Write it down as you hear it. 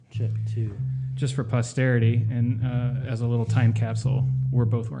trip too. Just for posterity and as a little time capsule, we're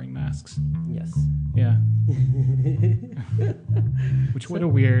both wearing masks. Yes. Yeah. What a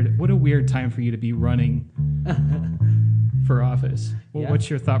weird time for you to be running for office. Well, Yeah. what's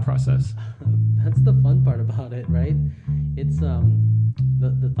your thought process? That's the fun part about it, right? It's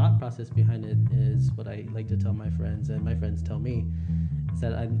the thought process behind it is what I like to tell my friends, and my friends tell me, is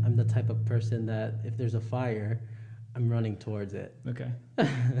that I'm the type of person that if there's a fire, I'm running towards it. Okay.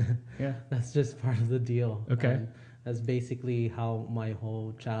 Yeah. That's just part of the deal. Okay. And that's basically how my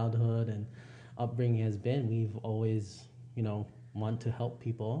whole childhood and upbringing has been. We've always, want to help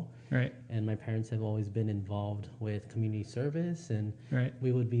people. Right. And my parents have always been involved with community service, and Right.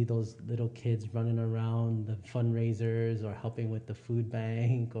 we would be those little kids running around the fundraisers or helping with the food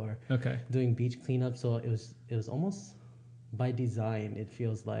bank or Okay. doing beach cleanup. So it was almost by design. It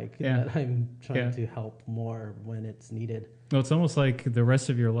feels like Yeah. that I'm trying Yeah. to help more when it's needed. Well, it's almost like the rest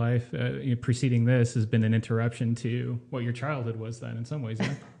of your life preceding this has been an interruption to what your childhood was then in some ways.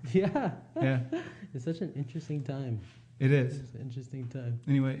 Yeah. Yeah. Yeah. It's such an interesting time. It is. It's an interesting time.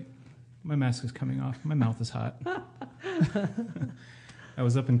 Anyway, my mask is coming off. My mouth is hot. I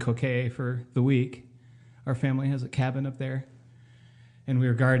was up in Coquet for the week. Our family has a cabin up there, and we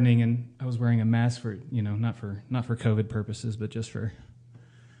were gardening, and I was wearing a mask for, not for COVID purposes, but just for,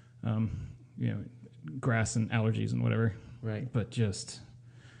 grass and allergies and whatever. Right. But just,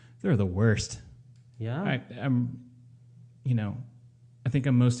 they're the worst. Yeah. I think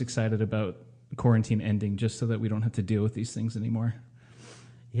I'm most excited about quarantine ending just so that we don't have to deal with these things anymore.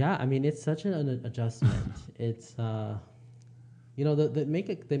 Yeah, I mean, it's such an adjustment. It's they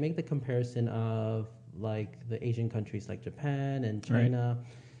make the comparison of like the Asian countries like Japan and China,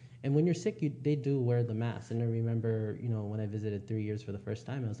 and when you're sick, they do wear the mask. And I remember, when I visited 3 years for the first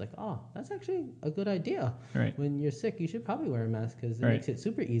time, I was like, oh, that's actually a good idea. Right. When you're sick, you should probably wear a mask because it Right. makes it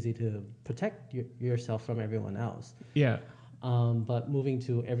super easy to protect yourself from everyone else. Yeah. But moving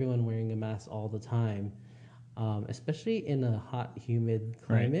to everyone wearing a mask all the time, especially in a hot, humid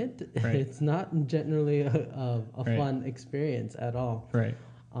climate, Right. it's not generally a Right. fun experience at all. Right.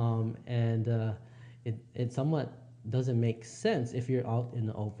 It somewhat doesn't make sense if you're out in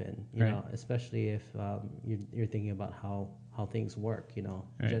the open, Right. especially if you're thinking about how things work.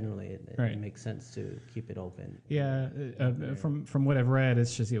 Right. Generally it Right. makes sense to keep it open. Yeah, from what I've read,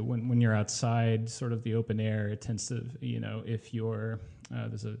 it's just when you're outside, sort of the open air, it tends to, if you're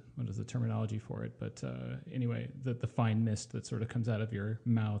what is the terminology for it? But anyway, the fine mist that sort of comes out of your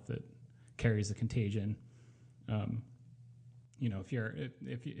mouth that carries the contagion. If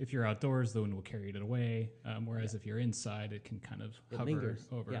you're outdoors, the wind will carry it away. Whereas if you're inside, it can kind of hover lingers.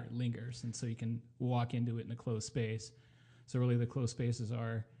 over, Yeah. lingers, and so you can walk into it in a closed space. So really, the closed spaces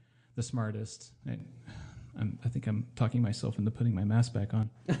are the smartest. I think I'm talking myself into putting my mask back on.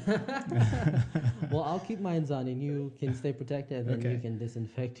 Well, I'll keep mine on, and you can stay protected, and then Okay. you can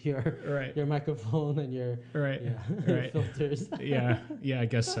disinfect your Right. your microphone and your Right. Right. filters. Yeah. I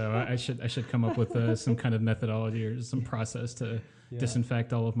guess so. I should come up with some kind of methodology or some process to Yeah.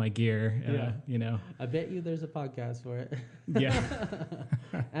 disinfect all of my gear. Yeah. I bet you there's a podcast for it. Yeah.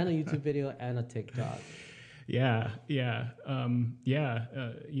 And a YouTube video and a TikTok.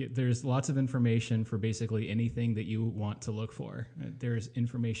 There's lots of information for basically anything that you want to look for. There's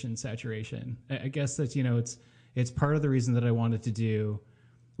information saturation. I guess that's it's part of the reason that I wanted to do,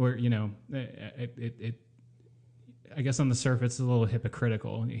 where I guess on the surface it's a little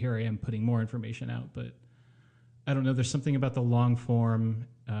hypocritical. Here I am putting more information out, but I don't know. There's something about the long form,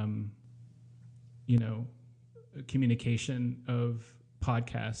 communication of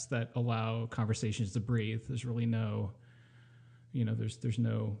podcasts that allow conversations to breathe. There's really no, there's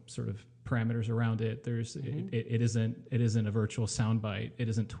no sort of parameters around it. It isn't a virtual soundbite. It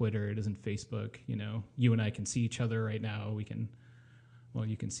isn't Twitter. It isn't Facebook. You and I can see each other right now.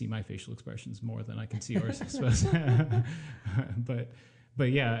 You can see my facial expressions more than I can see yours, I suppose.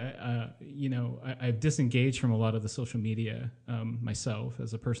 But yeah, I've disengaged from a lot of the social media myself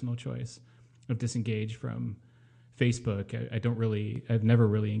as a personal choice. I've disengaged from Facebook. I've never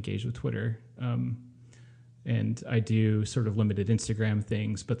really engaged with Twitter. And I do sort of limited Instagram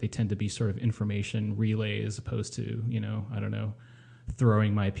things, but they tend to be sort of information relay as opposed to, I don't know,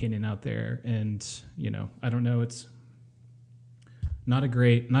 throwing my opinion out there. And, I don't know, it's not a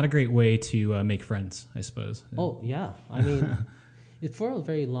great way to make friends, I suppose. Oh, yeah. I mean, for a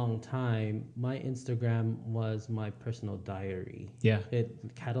very long time, my Instagram was my personal diary. Yeah.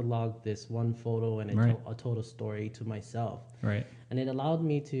 It cataloged this one photo and it told a story to myself. Right. And it allowed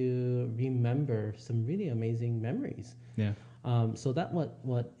me to remember some really amazing memories. Yeah. So that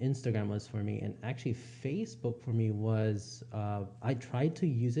what Instagram was for me, and actually Facebook for me was I tried to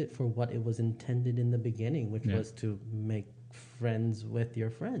use it for what it was intended in the beginning, which was to make friends with your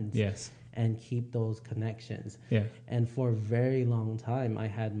friends. Yes. And keep those connections. Yeah. And for a very long time, I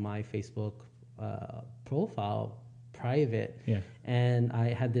had my Facebook profile private. Yeah. And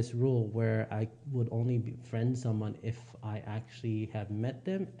I had this rule where I would only befriend someone if I actually have met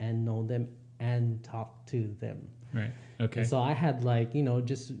them and know them and talk to them. Right. Okay. And so I had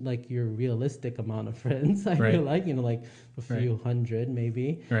just like your realistic amount of friends. I feel like, like a few hundred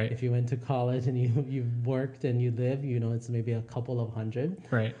maybe. Right. If you went to college and you worked and you live, it's maybe a couple of hundred.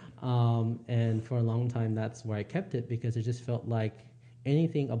 Right. And for a long time, that's where I kept it because it just felt like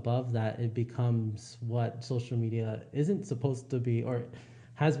anything above that, it becomes what social media isn't supposed to be or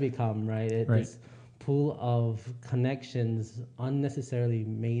has become, right? This pool of connections unnecessarily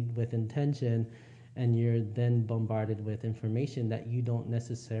made with intention, and you're then bombarded with information that you don't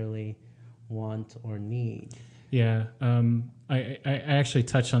necessarily want or need. Yeah, I actually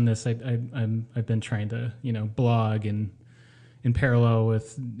touched on this. I've been trying to blog and in parallel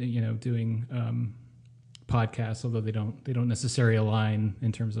with doing podcasts, although they don't necessarily align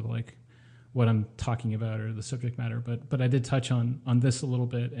in terms of like what I'm talking about or the subject matter. But I did touch on this a little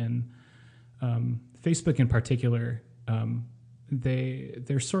bit, and Facebook in particular.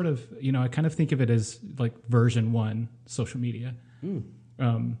 They're sort of, I kind of think of it as like version 1 social media.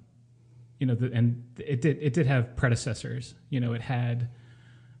 And it did have predecessors. It had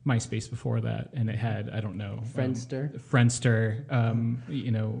MySpace before that, and it had, I don't know, Friendster,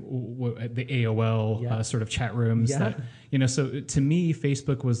 the AOL sort of chat rooms. That, so to me,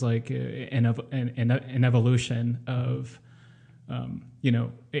 Facebook was like an evolution of,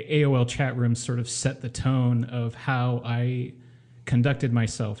 AOL chat rooms sort of set the tone of how I conducted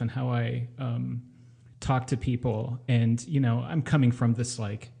myself and how I talked to people. And, I'm coming from this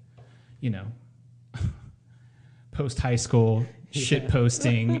post high school shit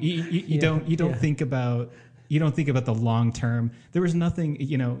posting. You don't think about the long term. There was nothing,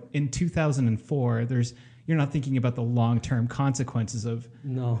 in 2004, you're not thinking about the long term consequences of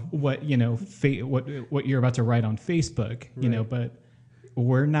what what you're about to write on Facebook, but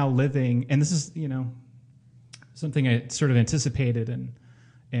we're now living, and this is, something I sort of anticipated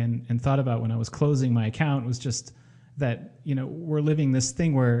and thought about when I was closing my account, was just that, we're living this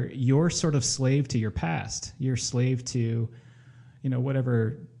thing where you're sort of slave to your past. You're slave to,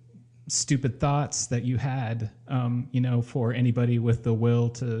 whatever stupid thoughts that you had, for anybody with the will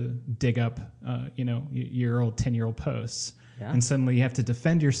to dig up, your old 10-year-old posts. Yeah. And suddenly you have to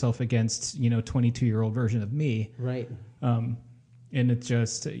defend yourself against, 22-year-old version of me. Right. And it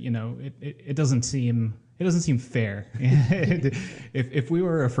just, it doesn't seem fair. if we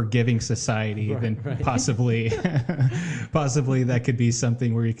were a forgiving society, then possibly that could be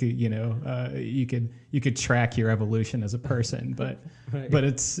something where you could, you could track your evolution as a person, but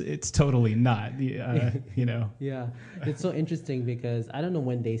it's totally not. Yeah, it's so interesting because I don't know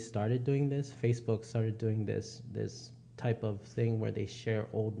when they started doing this. Facebook started doing this type of thing where they share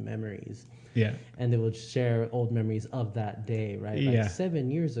old memories. Yeah. And they would share old memories of that day, right? Like 7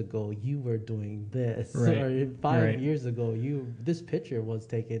 years ago, you were doing this. Right. Or 5 years ago, this picture was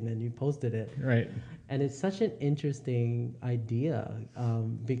taken and you posted it. Right. And it's such an interesting idea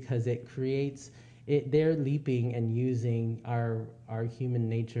because it creates... they're leaping and using our human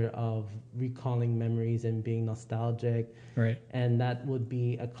nature of recalling memories and being nostalgic. Right. And that would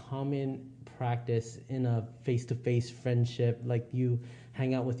be a common practice in a face-to-face friendship. Like you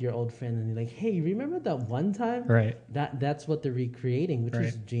hang out with your old friend and you're like, hey, remember that one time? Right. That's what they're recreating, which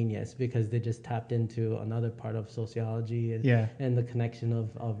is genius because they just tapped into another part of sociology and the connection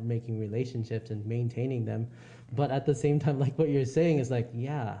of making relationships and maintaining them. But at the same time, like what you're saying is like,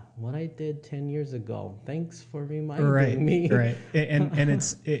 yeah, what I did 10 years ago. Thanks for reminding me. Right. And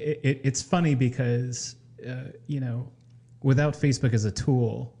it's funny because, without Facebook as a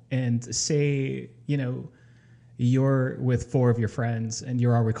tool, and say, you're with 4 of your friends and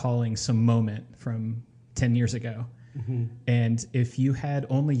you're all recalling some moment from 10 years ago. Mm-hmm. And if you had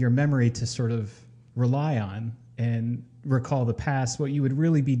only your memory to sort of rely on and recall the past, what you'd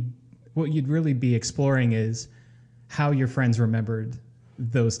really be exploring is how your friends remembered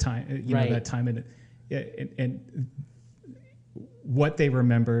those time, that time, and what they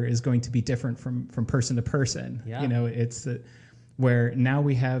remember is going to be different from person to person. Yeah. It's where now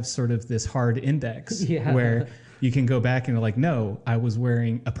we have sort of this hard index where you can go back and like, no, I was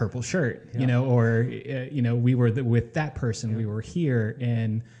wearing a purple shirt, or we were with that person, we were here,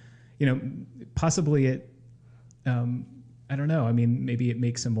 and possibly it. I don't know. I mean, maybe it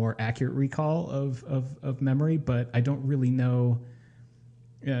makes a more accurate recall of memory, but I don't really know,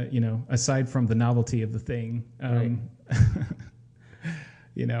 aside from the novelty of the thing, Right.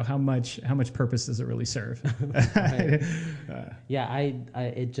 how much purpose does it really serve? Right. Yeah,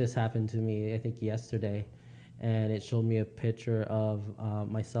 it just happened to me, I think yesterday, and it showed me a picture of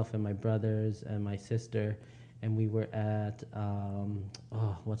myself and my brothers and my sister, and we were at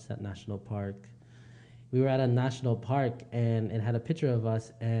what's that national park? We were at a national park, and it had a picture of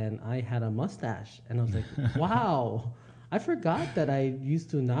us, and I had a mustache, and I was like, wow. I forgot that I used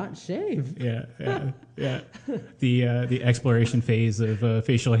to not shave. Yeah. The exploration phase of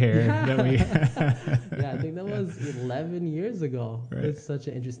facial hair that we. Yeah, I think that was 11 years ago. Right. It's such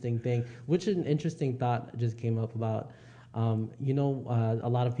an interesting thing. Which an interesting thought just came up about, a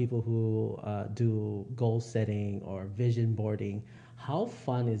lot of people who do goal setting or vision boarding. How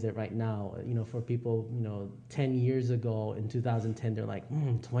fun is it right now? For people, 10 years ago in 2010, they're like,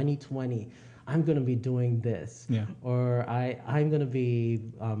 2020. I'm going to be doing this, Yeah. or I'm going to be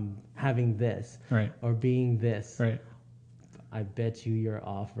having this, Right. or being this. Right. I bet you're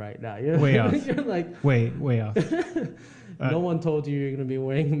off right now. Way off. You're like, way off. no one told you you're going to be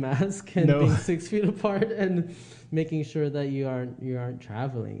wearing a mask and being 6 feet apart and making sure that you aren't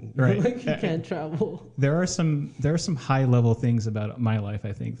traveling. Right. Like you can't travel. There are some high level things about my life,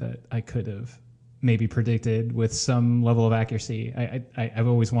 I think, that I could have maybe predicted with some level of accuracy. I've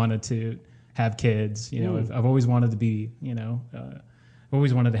always wanted to have kids, I've always wanted to be, I've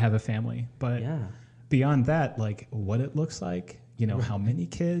always wanted to have a family, but Yeah. beyond that, like what it looks like, how many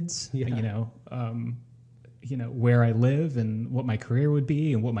kids, Yeah. Where I live and what my career would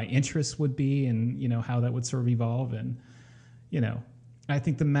be and what my interests would be and, how that would sort of evolve. And, I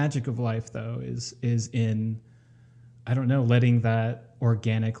think the magic of life though is in, I don't know, letting that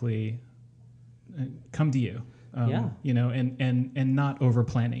organically come to you. And not over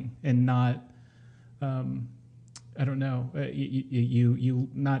planning and not, I don't know, you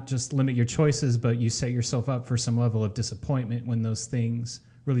not just limit your choices, but you set yourself up for some level of disappointment when those things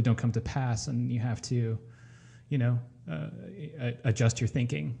really don't come to pass, and you have to, adjust your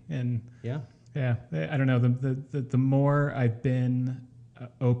thinking. And I don't know, the more I've been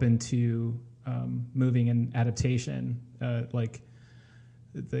open to moving and adaptation, like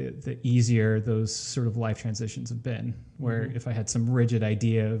the easier those sort of life transitions have been, where if I had some rigid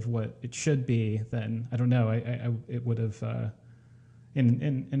idea of what it should be, then I don't know, it would have,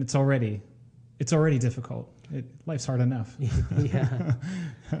 and it's already difficult. Life's hard enough. Yeah.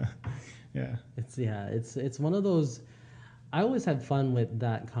 Yeah. It's one of those. I always had fun with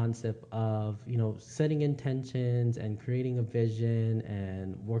that concept of, setting intentions and creating a vision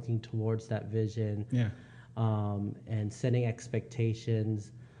and working towards that vision. Yeah. And setting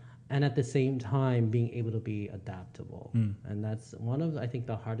expectations, and at the same time being able to be adaptable. And that's one of, I think,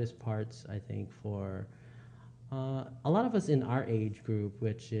 the hardest parts, I think, for a lot of us in our age group,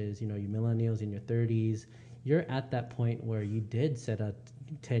 which is, you millennials in your 30s. You're at that point where you did set a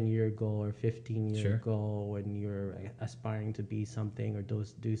 10-year goal or 15-year goal when you're aspiring to be something or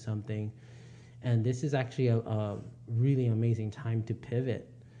do something. And this is actually a really amazing time to pivot.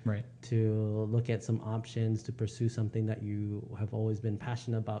 Right. To look at some options to pursue something that you have always been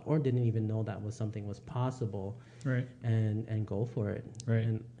passionate about or didn't even know that was possible. Right. And go for it. Right.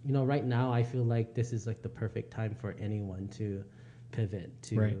 And right now I feel like this is like the perfect time for anyone to pivot,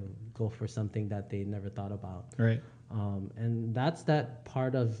 to go for something that they never thought about. Right. And that's that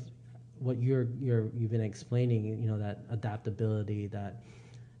part of what you've been explaining, that adaptability, that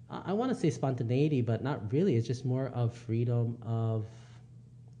I want to say spontaneity, but not really. It's just more of freedom of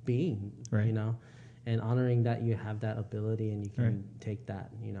being, and honoring that you have that ability and you can take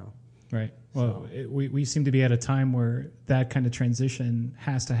that, Right. Well, we seem to be at a time where that kind of transition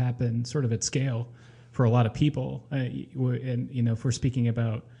has to happen sort of at scale for a lot of people. And, if we're speaking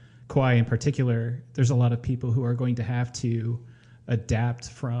about Kauai in particular, there's a lot of people who are going to have to adapt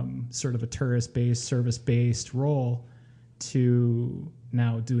from sort of a tourist-based, service-based role to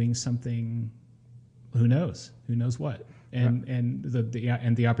now doing something, who knows what. And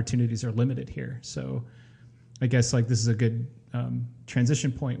the opportunities are limited here. So I guess like this is a good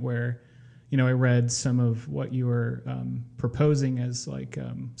transition point where, I read some of what you were proposing as like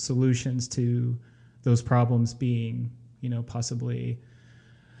solutions to those problems being, possibly,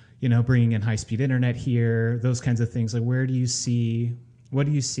 bringing in high-speed internet here, those kinds of things. Like what do you see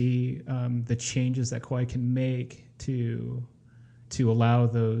the changes that Kauai can make to allow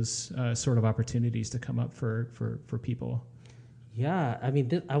those sort of opportunities to come up for people? Yeah, I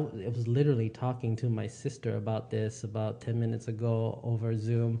mean, I was literally talking to my sister about this about 10 minutes ago over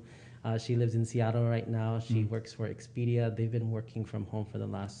Zoom. She lives in Seattle right now. She works for Expedia. They've been working from home for the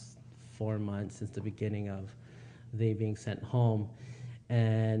last 4 months since the beginning of they being sent home.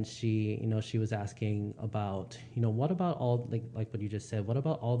 And she was asking about, what about all, like what you just said, what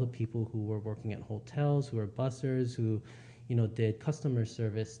about all the people who were working at hotels, who were bussers, who, did customer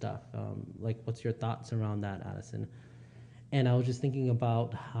service stuff? Like, what's your thoughts around that, Addison? And I was just thinking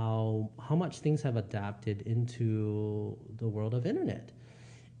about how much things have adapted into the world of internet.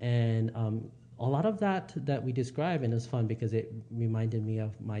 And a lot of that we describe, and it's fun because it reminded me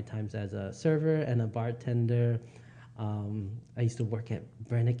of my times as a server and a bartender. I used to work at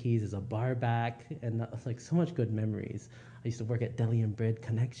Brennicke's as a bar back, and that was like so much good memories. I used to work at Deli and Bread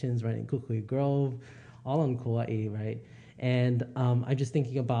Connections right in Kukui Grove, all in Kauai, right? And I'm just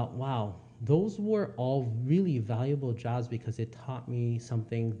thinking about, wow, those were all really valuable jobs because it taught me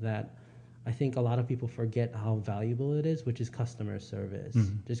something that I think a lot of people forget how valuable it is, which is customer service.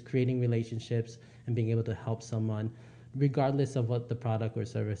 Just creating relationships and being able to help someone, regardless of what the product or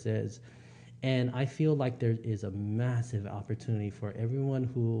service is. And I feel like there is a massive opportunity for everyone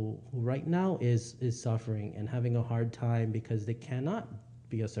who right now is suffering and having a hard time because they cannot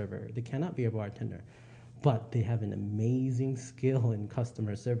be a server, they cannot be a bartender, but they have an amazing skill in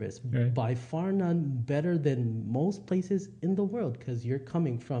customer service. Right. By far none better than most places in the world, because you're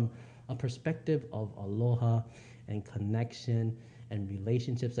coming from a perspective of aloha and connection and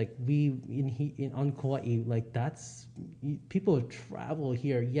relationships. Like on Kauai, like people travel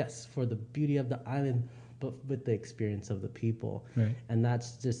here, yes, for the beauty of the island, but with the experience of the people. Right. And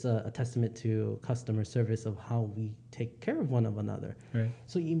that's just a testament to customer service of how we take care of one of another. Right.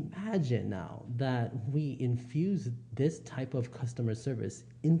 So imagine now that we infuse this type of customer service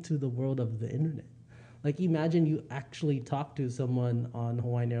into the world of the internet. Like, imagine you actually talk to someone on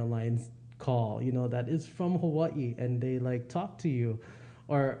Hawaiian Airlines call, that is from Hawaii, and they like talk to you,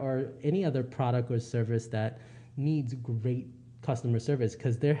 or any other product or service that needs great customer service,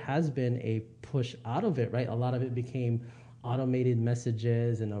 because there has been a push out of it, right? A lot of it became automated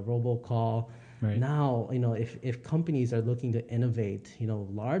messages and a robocall. Right. Now, if companies are looking to innovate,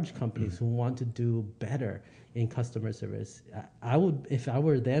 large companies who want to do better in customer service, I would, if I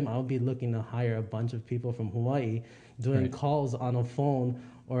were them, I would be looking to hire a bunch of people from Hawaii doing Right. calls on a phone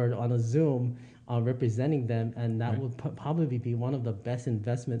or on a Zoom, representing them, and that Right. would probably be one of the best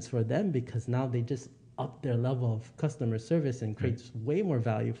investments for them, because now they just up their level of customer service and creates way more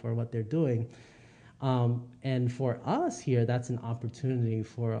value for what they're doing. And for us here, that's an opportunity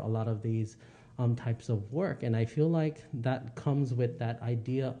for a lot of these types of work. And I feel like that comes with that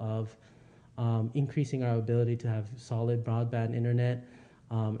idea of increasing our ability to have solid broadband internet.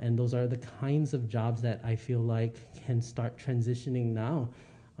 And those are the kinds of jobs that I feel like can start transitioning now.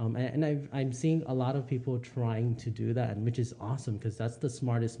 I'm seeing a lot of people trying to do that, which is awesome, because that's the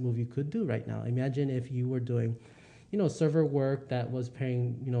smartest move you could do right now. Imagine if you were doing, server work that was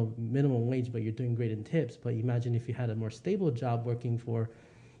paying, minimum wage, but you're doing great in tips. But imagine if you had a more stable job working for,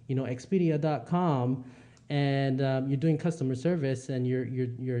 Expedia.com, and you're doing customer service and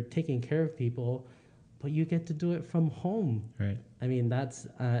you're taking care of people, but you get to do it from home. Right. I mean, that's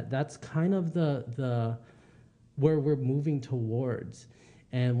kind of the where we're moving towards.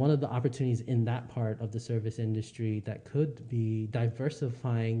 And one of the opportunities in that part of the service industry that could be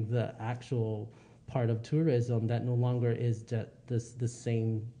diversifying the actual part of tourism that no longer is just the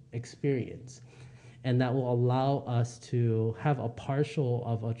same experience. And that will allow us to have a partial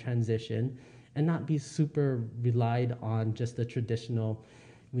of a transition and not be super relied on just the traditional,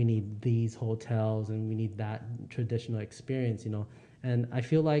 we need these hotels and we need that traditional experience, And I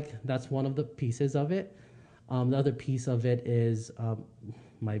feel like that's one of the pieces of it. The other piece of it is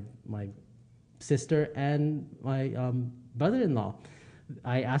my sister and my brother-in-law.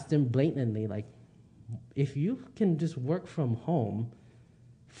 I asked them blatantly, like, if you can just work from home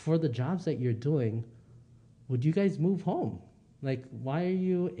for the jobs that you're doing, would you guys move home? Like, why are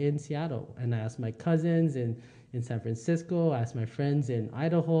you in Seattle? And I asked my cousins in San Francisco, I asked my friends in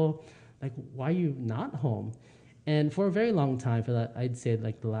Idaho, like, why are you not home? And for a very long time, for that, I'd say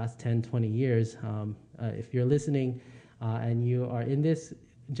like the last 10, 20 years, if you're listening and you are in this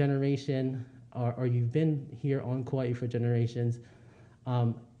generation or you've been here on Kauai for generations,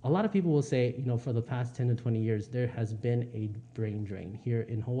 a lot of people will say, for the past 10 to 20 years, there has been a brain drain here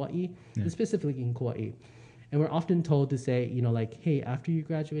in Hawaii, and specifically in Kauai. And we're often told to say, like, hey, after you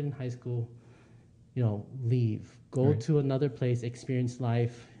graduate in high school, leave, go to another place, experience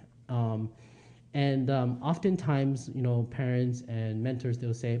life. And oftentimes, parents and mentors,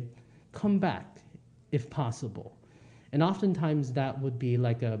 they'll say, come back if possible. And oftentimes that would be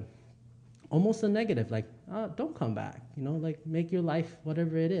like a almost a negative, like, don't come back, like make your life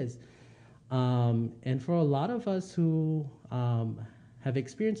whatever it is. And for a lot of us who have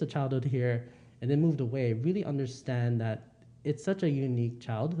experienced a childhood here and then moved away, really understand that it's such a unique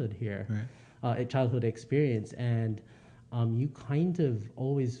childhood here, a childhood experience. And you kind of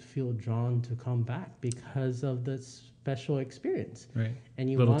always feel drawn to come back because of the special experience. Right. And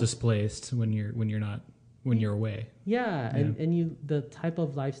you a little displaced when you're away. Yeah, and you the type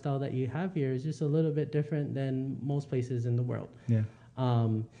of lifestyle that you have here is just a little bit different than most places in the world. Yeah.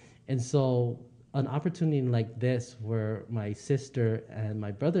 And so an opportunity like this, where my sister and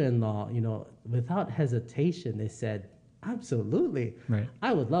my brother-in-law, without hesitation, they said, absolutely. Right.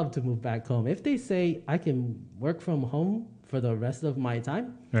 I would love to move back home. If they say I can work from home for the rest of my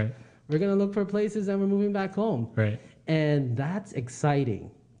time, right, we're going to look for places and we're moving back home. Right. And that's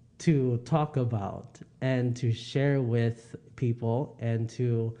exciting to talk about and to share with people and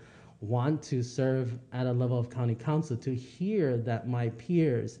to want to serve at a level of county council, to hear that my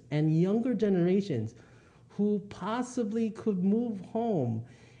peers and younger generations who possibly could move home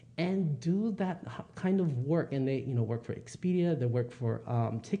and do that kind of work, and they work for Expedia, they work for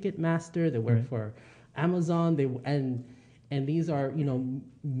Ticketmaster, they work for Amazon, and these are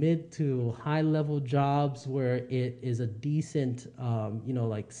mid to high level jobs where it is a decent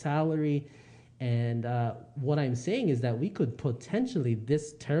like salary. And what I'm saying is that we could potentially,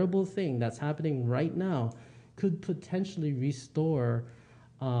 this terrible thing that's happening right now could potentially restore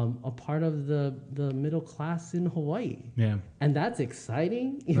a part of the middle class in Hawaii. Yeah. And that's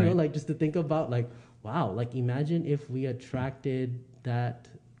exciting, you know, like just to think about, like, wow, like imagine if we attracted that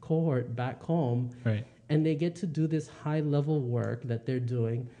cohort back home, and they get to do this high level work that they're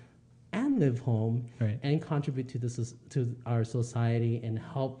doing and live home and contribute to our society and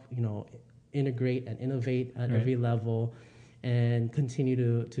help, integrate and innovate at every level and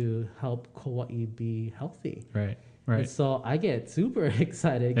continue to help Kauai be healthy. And so I get super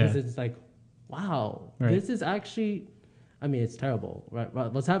excited because it's like, wow, this is actually, I mean, it's terrible, right?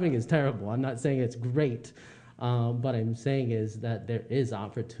 What's happening is terrible. I'm not saying it's great. What I'm saying is that there is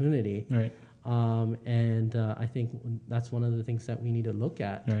opportunity. And I think that's one of the things that we need to look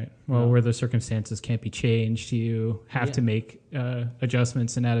at. Well, where the circumstances can't be changed, you have to make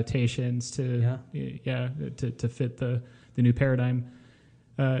adjustments and adaptations to fit the new paradigm.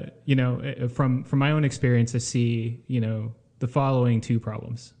 From my own experience, I see the following two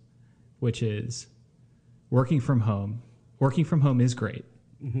problems, which is working from home. Working from home is great,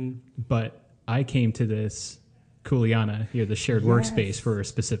 but I came to this Kuleana here, the shared workspace, for a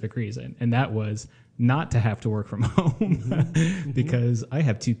specific reason, and that was not to have to work from home because I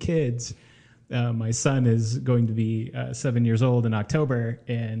have two kids. My son is going to be 7 years old in October,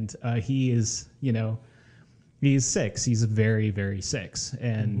 and he is, he's 6. He's very, very 6,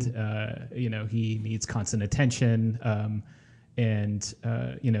 and he needs constant attention, and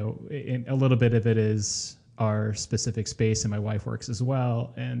a little bit of it is our specific space, and my wife works as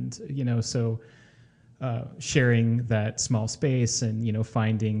well, and so. Sharing that small space and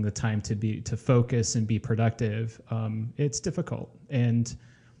finding the time to focus and be productive, it's difficult. And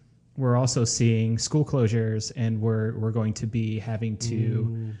we're also seeing school closures, and we're going to be having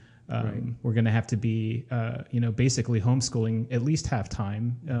to we're going to have to be basically homeschooling at least half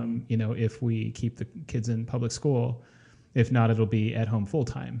time. If we keep the kids in public school, if not, it'll be at home full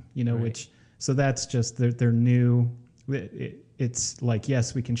time. Which so that's just they're new. It's like,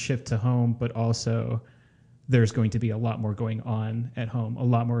 yes, we can shift to home, but also there's going to be a lot more going on at home, a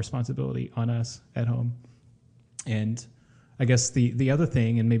lot more responsibility on us at home. And I guess the other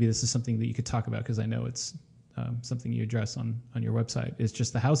thing, and maybe this is something that you could talk about because I know it's something you address on your website, is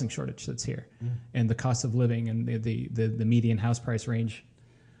just the housing shortage that's here and the cost of living and the median house price range.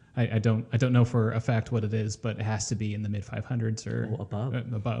 I don't know for a fact what it is, but it has to be in the mid 500s or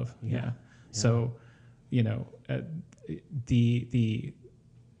above. Yeah. So,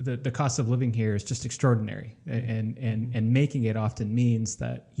 the cost of living here is just extraordinary, and making it often means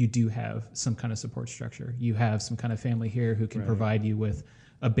that you do have some kind of support structure. You have some kind of family here who can provide you with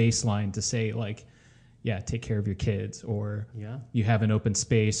a baseline to say, like, take care of your kids, or you have an open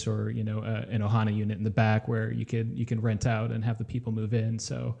space, or an Ohana unit in the back where you can rent out and have the people move in.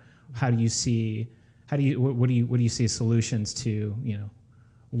 So what do you see as solutions to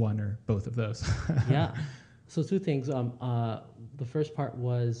one or both of those? So two things. The first part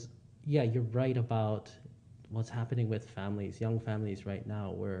was, you're right about what's happening with families, young families right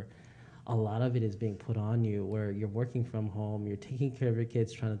now, where a lot of it is being put on you, where you're working from home, you're taking care of your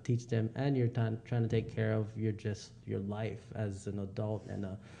kids, trying to teach them, and you're trying to take care of your life as an adult and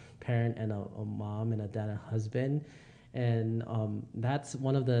a parent and a mom and a dad and a husband. And that's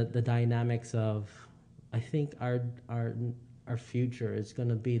one of the dynamics of, I think our future is going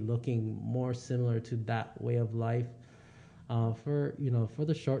to be looking more similar to that way of life, for for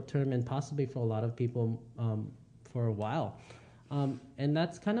the short term and possibly for a lot of people, for a while. And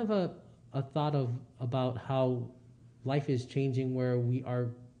that's kind of a thought of about how life is changing, where we are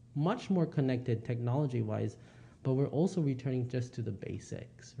much more connected technology wise, but we're also returning just to the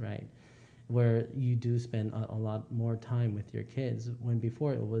basics, right? Where you do spend a lot more time with your kids, when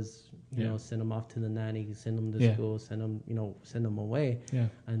before it was send them off to the nanny, send them to school, send them send them away,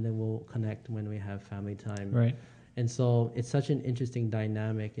 and then we'll connect when we have family time. Right. And so it's such an interesting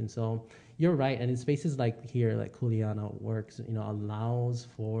dynamic. And so you're right. And in spaces like here, like Kuleana works, allows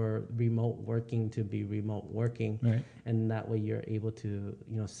for remote working to be remote working. Right. And that way you're able to,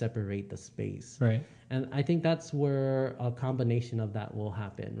 separate the space. Right. And I think that's where a combination of that will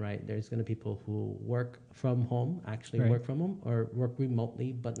happen, right? There's going to be people who work from home, actually work from home, or work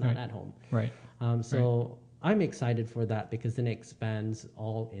remotely, but not at home. Right. So I'm excited for that, because then it expands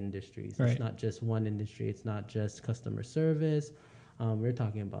all industries. Right. It's not just one industry. It's not just customer service. We're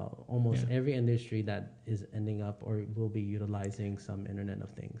talking about almost every industry that is ending up or will be utilizing some Internet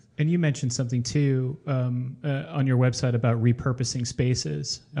of Things. And you mentioned something too on your website about repurposing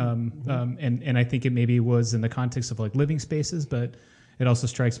spaces, and I think it maybe was in the context of like living spaces, but it also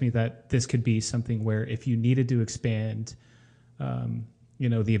strikes me that this could be something where if you needed to expand,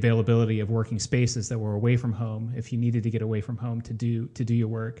 the availability of working spaces that were away from home, if you needed to get away from home to do your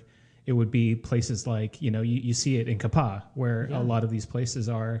work, it would be places like, you see it in Kapa, where a lot of these places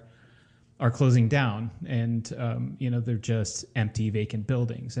are closing down, and they're just empty, vacant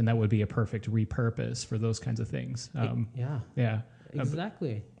buildings, and that would be a perfect repurpose for those kinds of things.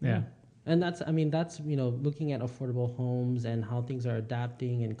 Exactly. Yeah. And that's looking at affordable homes and how things are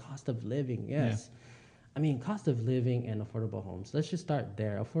adapting, and cost of living. Yes. Yeah. Cost of living and affordable homes. Let's just start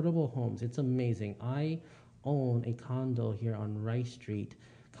there. Affordable homes. It's amazing. I own a condo here on Rice Street,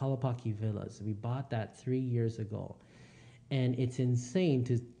 Kalapaki Villas. We bought that 3 years ago. And it's insane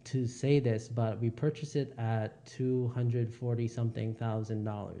to say this, but we purchased it at $240 something thousand.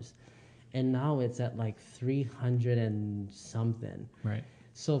 And now it's at like 300 and something. Right.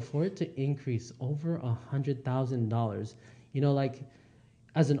 So for it to increase over $100,000, like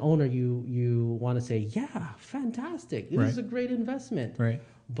as an owner, you want to say, yeah, fantastic. This is a great investment. Right.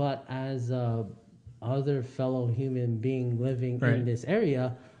 But as a other fellow human being living in this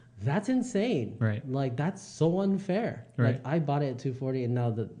area, that's insane. Right. Like, that's so unfair. Right. Like, I bought it at 240, and now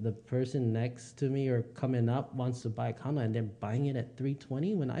the person next to me or coming up wants to buy a condo, and they're buying it at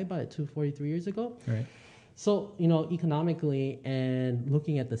 320 when I bought it 243 years ago. Right. So, economically, and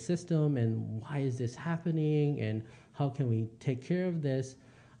looking at the system and why is this happening and how can we take care of this,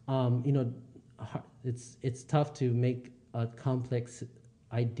 it's tough to make a complex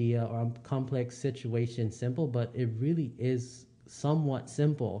idea or a complex situation simple, but it really is somewhat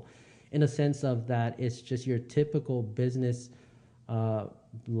simple in a sense of that it's just your typical business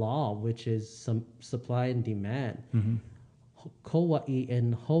law, which is some supply and demand. Mm-hmm. Kauai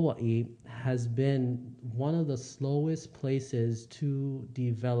and Hawaii has been one of the slowest places to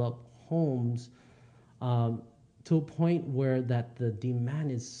develop homes, to a point where that the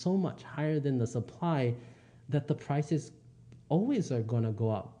demand is so much higher than the supply that the prices always are going to go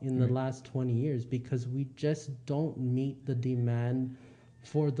up in the last 20 years, because we just don't meet the demand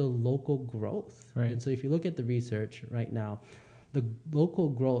for the local growth. Right. And so if you look at the research right now, the local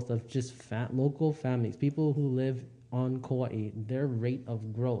growth of just local families, people who live on Kauai, their rate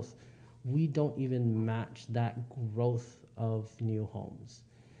of growth, we don't even match that growth of new homes.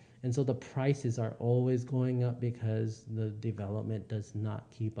 And so the prices are always going up because the development does not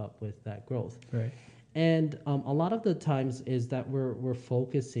keep up with that growth. Right. And a lot of the times is that we're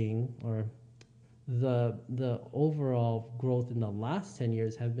focusing, or the overall growth in the last 10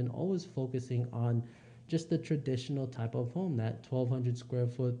 years have been always focusing on just the traditional type of home, that 1,200 square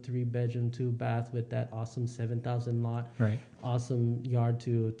foot, 3-bedroom, 2-bath with that awesome 7,000 lot, awesome yard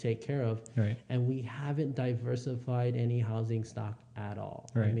to take care of. Right. And we haven't diversified any housing stock at all.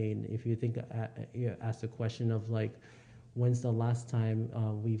 Right. I mean, if you think, ask the question of like, when's the last time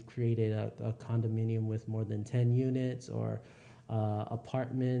we've created a condominium with more than 10 units, or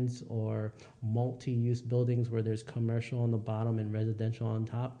apartments, or multi-use buildings where there's commercial on the bottom and residential on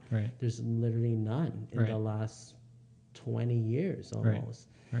top? Right. There's literally none in the last 20 years almost.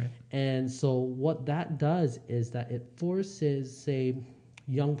 Right. And so what that does is that it forces, say,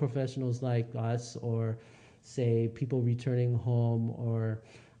 young professionals like us, or say people returning home, or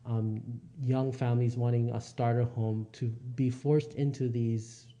young families wanting a starter home, to be forced into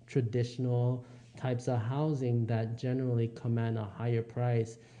these traditional types of housing that generally command a higher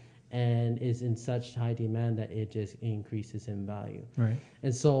price and is in such high demand that it just increases in value. Right.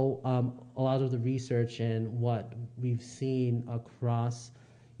 And so a lot of the research and what we've seen across,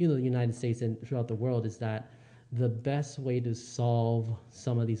 the United States and throughout the world is that the best way to solve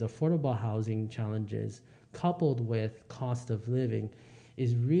some of these affordable housing challenges, coupled with cost of living,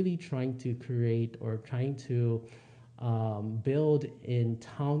 is really trying to create or trying to build in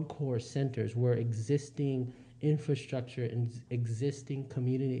town core centers where existing infrastructure and existing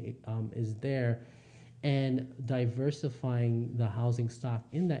community is there, and diversifying the housing stock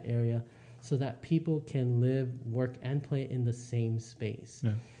in that area so that people can live, work, and play in the same space.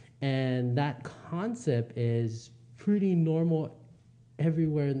 Yeah. And that concept is pretty normal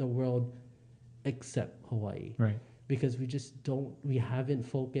everywhere in the world except Hawaii. Right. Because we haven't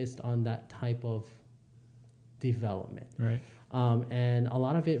focused on that type of development. Right. And a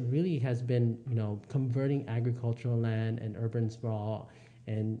lot of it really has been, converting agricultural land and urban sprawl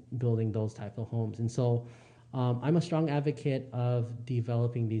and building those type of homes. And so I'm a strong advocate of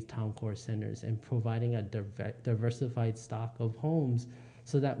developing these town core centers and providing a diversified stock of homes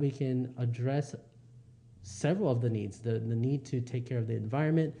so that we can address several of the needs, the need to take care of the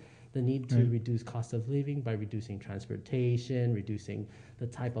environment, the need to reduce cost of living by reducing transportation, reducing the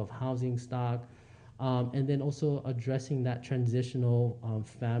type of housing stock, and then also addressing that transitional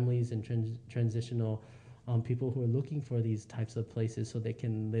families and transitional people who are looking for these types of places so they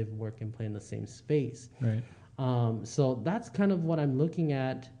can live, work, and play in the same space. Right. So that's kind of what I'm looking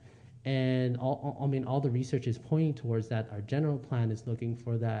at. And all the research is pointing towards that. Our general plan is looking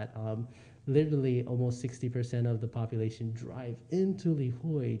for that. Literally, almost 60% of the population drive into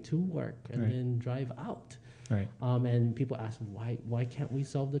Lihue to work and then drive out. Right. And people ask, why can't we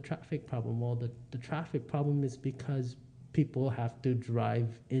solve the traffic problem? Well, the traffic problem is because people have to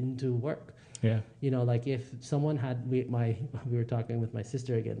drive into work. Yeah. Like if someone had, we were talking with my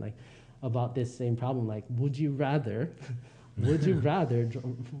sister again, like about this same problem. Like, would you rather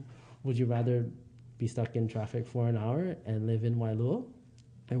be stuck in traffic for an hour and live in Wailuo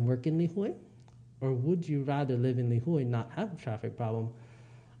and work in Lihue? Or would you rather live in Lihue and not have a traffic problem,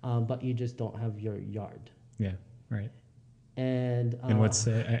 but you just don't have your yard? Yeah, right. And what's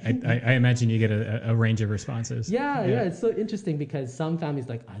I imagine you get a range of responses. Yeah, it's so interesting because some families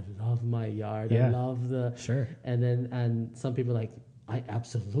like, I love my yard, I love the sure, and some people like, I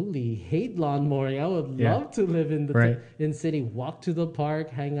absolutely hate lawn mowing. I would love to live in the in city, walk to the park,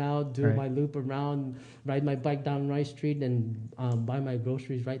 hang out, do my loop around, ride my bike down Rice Street, and buy my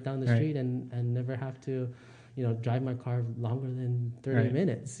groceries right down the street, and never have to, drive my car longer than 30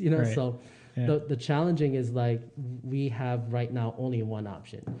 minutes. So the challenging is like we have right now only one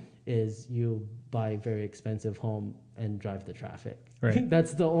option: is you buy a very expensive home and drive the traffic. Right.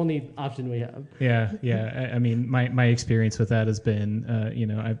 That's the only option we have. Yeah. I mean, my experience with that has been,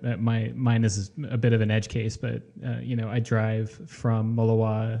 mine is a bit of an edge case, but I drive from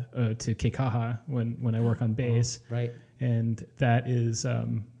Moloa to Kekaha when I work on base. Right. And that is,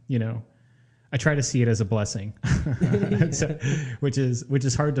 I try to see it as a blessing, so, which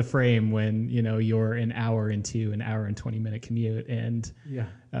is hard to frame when you're an hour into an hour and 20-minute commute and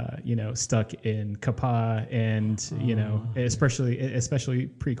stuck in Kapa and especially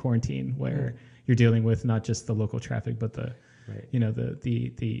pre-quarantine where you're dealing with not just the local traffic but the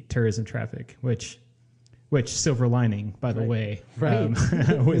the tourism traffic, which silver lining, by the way,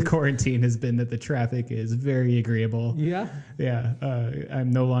 with quarantine has been that the traffic is very agreeable. Yeah.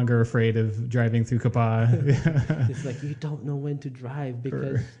 I'm no longer afraid of driving through Kapa. It's like you don't know when to drive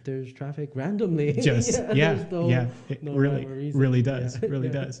because there's traffic randomly. It really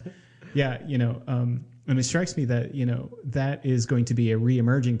does. Yeah, and it strikes me that that is going to be a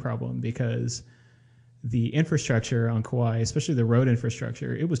re-emerging problem because the infrastructure on Kauai, especially the road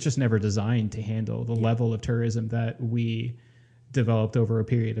infrastructure, it was just never designed to handle the level of tourism that we developed over a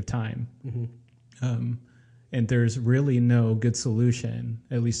period of time. Mm-hmm. And there's really no good solution,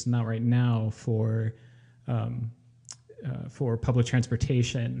 at least not right now, for public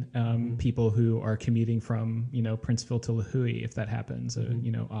transportation, people who are commuting from Princeville to Lihue, if that happens,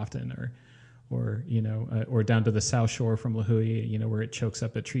 often, or down to the South Shore from Lihue, where it chokes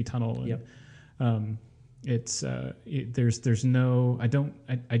up a tree tunnel. And, there's no, I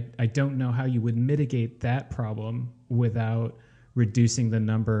don't know how you would mitigate that problem without reducing the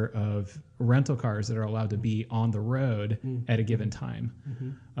number of rental cars that are allowed to be on the road at a given time.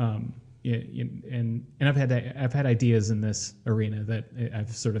 And I've had ideas in this arena that I've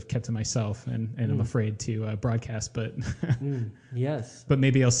sort of kept to myself and I'm afraid to broadcast, but yes, but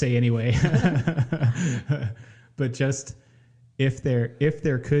maybe I'll say anyway. But just if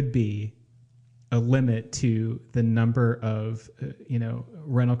there could be a limit to the number of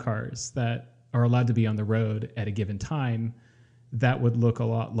rental cars that are allowed to be on the road at a given time, that would look a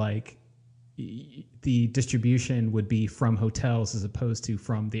lot like the distribution would be from hotels as opposed to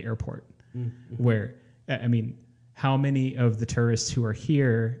from the airport. Mm-hmm. Where, I mean, how many of the tourists who are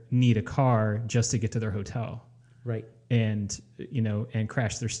here need a car just to get to their hotel? Right. And, and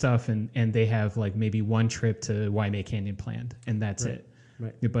crash their stuff. And they have like maybe one trip to Waimea Canyon planned, and that's right. it.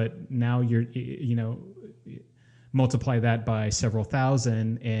 Right. But now you're, multiply that by several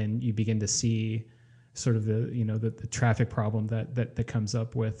thousand, and you begin to see sort of the traffic problem that comes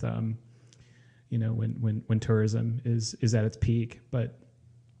up with, when tourism is at its peak. But,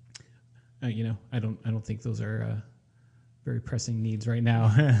 I don't think those are very pressing needs right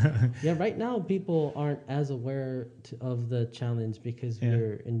now. Yeah, right now people aren't as aware of the challenge because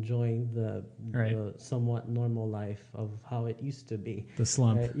we're enjoying the somewhat normal life of how it used to be. The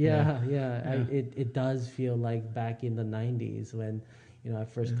slump. Right? Yeah. It does feel like back in the 90s when I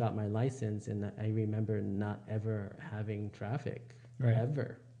first got my license, and I remember not ever having traffic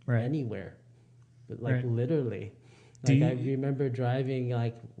ever anywhere, but like literally. Like I remember driving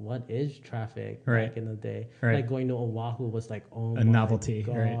like, what is traffic back in the day? Like going to Oahu was like, oh my novelty,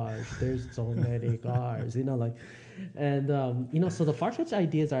 gosh, there's so many cars, and so the far-fetched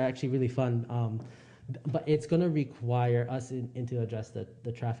ideas are actually really fun. But it's going to require us to address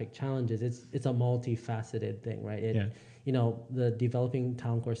the traffic challenges. It's a multifaceted thing, right? The developing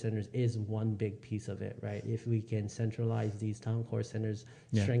town core centers is one big piece of it, right? If we can centralize these town core centers,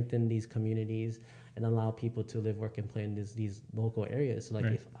 strengthen these communities, and allow people to live, work, and play in these local areas. So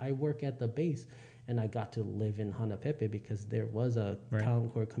if I work at the base and I got to live in Hanapepe because there was a town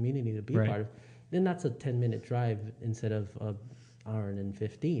core community to be part of, then that's a 10-minute drive instead of an hour and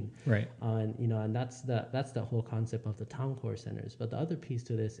 15. Right. And that's the whole concept of the town core centers. But the other piece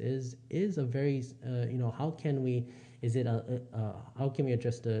to this is a very how can we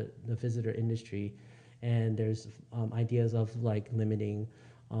address the visitor industry? And there's ideas of like limiting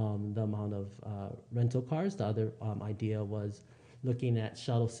the amount of rental cars. The other idea was looking at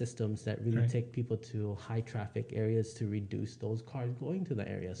shuttle systems that really take people to high traffic areas to reduce those cars going to the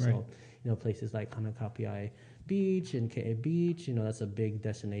area. So, places like Hanakapiai Beach and Ke'e Beach, that's a big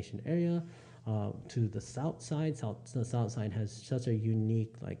destination area. To the south side, the south side has such a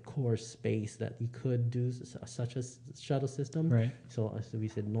unique like core space that you could do such a shuttle system. Right. So we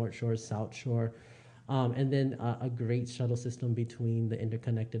said North Shore, South Shore. And then a great shuttle system between the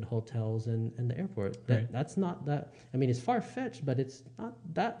interconnected hotels and the airport. That's not that. I mean, it's far-fetched, but it's not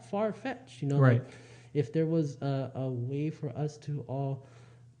that far-fetched. Like if there was a way for us to all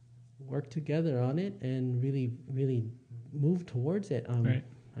work together on it and really, really move towards it.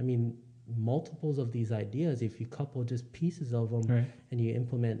 I mean, multiples of these ideas. If you couple just pieces of them and you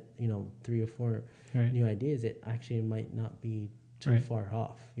implement, 3 or 4 new ideas, it actually might not be too far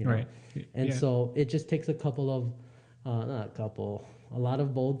off, And so it just takes a lot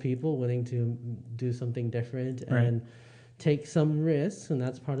of bold people willing to do something different and take some risks, and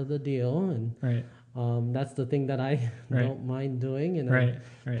that's part of the deal. And that's the thing that I don't mind doing. And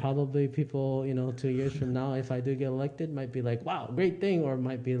probably people, 2 years from now, if I do get elected, might be like, wow, great thing, or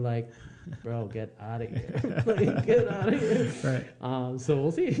might be like, bro, get out of here. Get out of here. So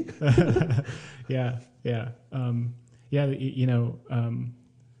we'll see.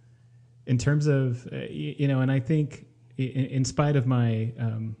 In terms of, and I think in spite of my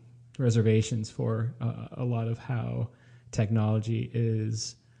reservations for a lot of how technology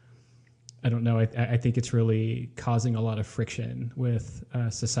is, I don't know, I think it's really causing a lot of friction with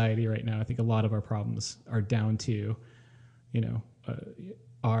society right now. I think a lot of our problems are down to,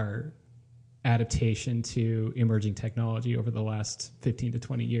 our adaptation to emerging technology over the last 15 to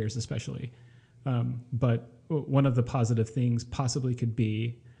 20 years, especially. But one of the positive things possibly could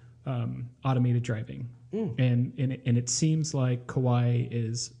be automated driving. And it seems like Kauai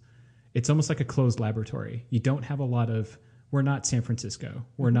it's almost like a closed laboratory. You don't have a lot of, we're not San Francisco.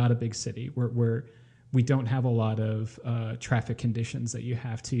 We're not a big city. We don't have a lot of traffic conditions that you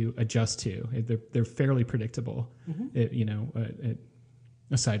have to adjust to. They're fairly predictable,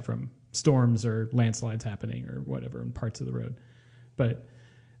 aside from storms or landslides happening or whatever in parts of the road. But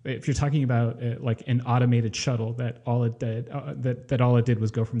if you're talking about like an automated shuttle that all it did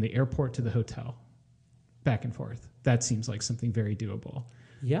was go from the airport to the hotel, back and forth, that seems like something very doable.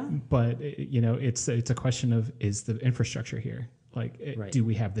 Yeah. But it's a question of, is the infrastructure here? Like, do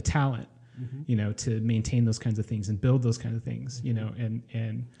we have the talent, to maintain those kinds of things and build those kinds of things,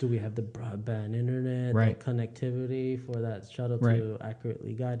 and do we have the broadband internet, the connectivity for that shuttle to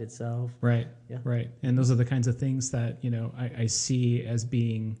accurately guide itself? Right. And those are the kinds of things that, I see as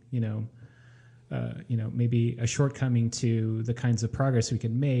being, maybe a shortcoming to the kinds of progress we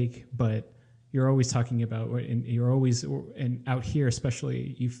can make, but you're always talking about, and out here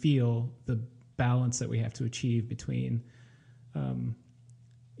especially, you feel the balance that we have to achieve between,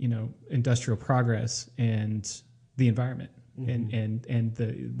 industrial progress and the environment. Mm-hmm. and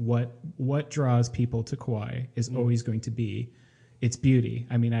the what draws people to Kauai is always going to be its beauty.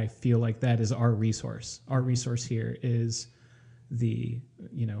 I mean, I feel like that is our resource. Our resource here is the,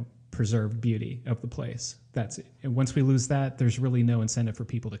 preserved beauty of the place. That's it. And once we lose that, there's really no incentive for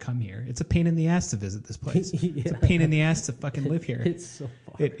people to come here. It's a pain in the ass to visit this place. It's a pain in the ass to fucking live here. It's so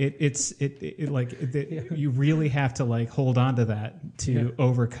far. You really have to like hold on to that to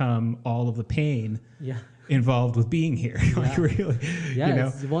overcome all of the pain involved with being here. Like really,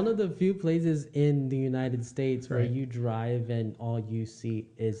 it's one of the few places in the United States where you drive and all you see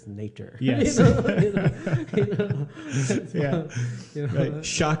is nature. Yes. Right.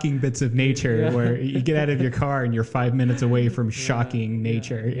 Shocking bits of nature where you get out of your car and you're 5 minutes away from shocking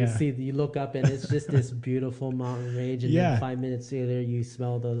nature. You look up and it's just this beautiful mountain range, and then 5 minutes later you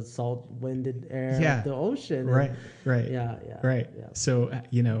smell the salt-winded air of the ocean. Right. Yeah. So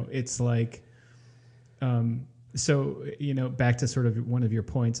it's like. Back to sort of one of your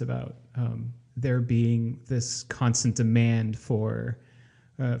points about there being this constant demand for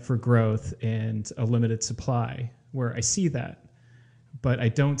growth and a limited supply, where I see that, but I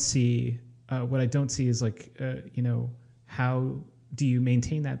don't see what I don't see is like how do you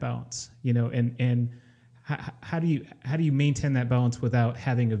maintain that balance? And how do you maintain that balance without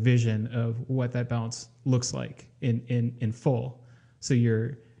having a vision of what that balance looks like in full? So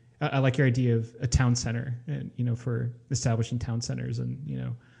I like your idea of a town center, and for establishing town centers, and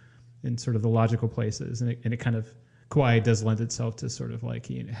in sort of the logical places, and it kind of Kauai does lend itself to sort of like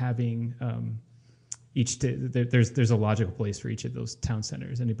having there's a logical place for each of those town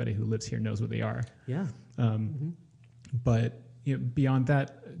centers. Anybody who lives here knows what they are. Yeah. But beyond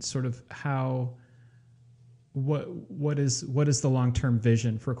that, sort of what is the long-term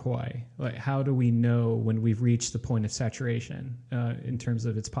vision for Kauai? Like, how do we know when we've reached the point of saturation in terms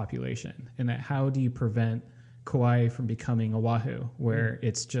of its population? And how do you prevent Kauai from becoming Oahu, where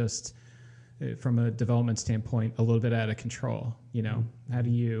it's just, from a development standpoint, a little bit out of control? How do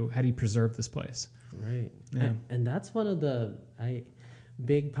you preserve this place? Right. Yeah. And that's one of the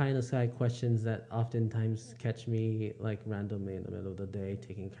big pie in the sky questions that oftentimes catch me like randomly in the middle of the day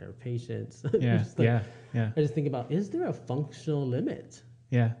taking care of patients. I just think about, is there a functional limit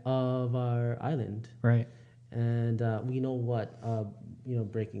of our island? Right. And we know what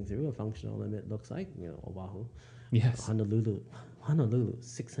breaking through a functional limit looks like. Oahu. Yes. Honolulu,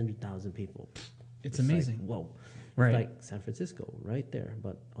 600,000 people. It's amazing. Like, whoa. Right. Like San Francisco, right there,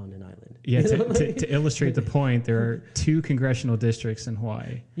 but on an island. Yeah, to illustrate the point, there are 2 congressional districts in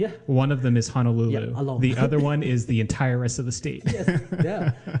Hawaii. Yeah. One of them is Honolulu. Alone. The other one is the entire rest of the state. Yes.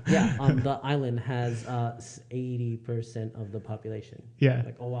 Yeah. The island has 80% of the population. Yeah.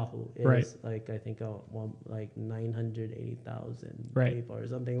 Like Oahu is like, I think, 980,000 people or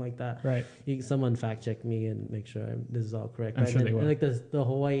something like that. Right. Someone fact check me and make sure this is all correct. I'm sure they will. Like the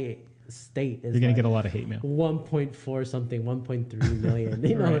Hawaii state is you're gonna get a lot of hate mail. 1.4 something, 1.3 million.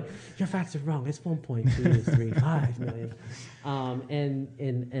 Right. Your facts are wrong. It's 1.235 million. And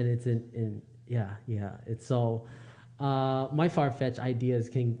it's in it's so my far-fetched ideas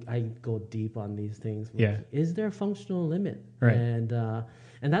I go deep on these things. Is there a functional limit? Right. And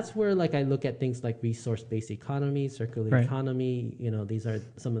that's where like I look at things like resource-based economy, circular economy. These are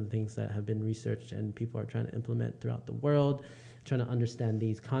some of the things that have been researched and people are trying to implement throughout the world, trying to understand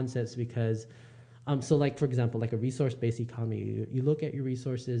these concepts because so like for example, like a resource-based economy, you look at your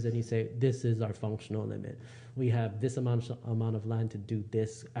resources and you say, this is our functional limit. We have this amount of land to do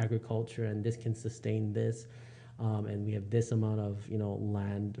this agriculture, and this can sustain this, and we have this amount of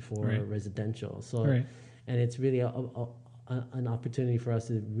land for residential. So and it's really an opportunity for us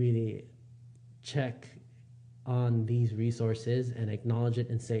to really check on these resources and acknowledge it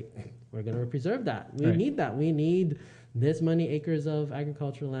and say, we're going to preserve that. We need that. We need this many acres of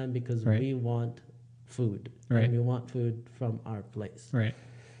agricultural land because we want food. And we want food from our place. Right.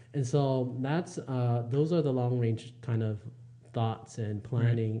 And so that's those are the long range kind of thoughts and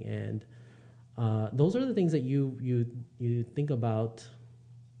planning, and those are the things that you think about,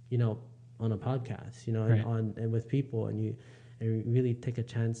 on a podcast, and with people, and you really take a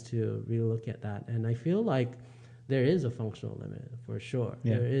chance to really look at that. And I feel like there is a functional limit for sure.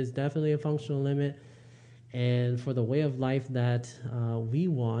 Yeah. There is definitely a functional limit. And for the way of life that we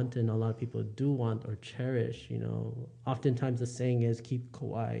want, and a lot of people do want or cherish, oftentimes the saying is keep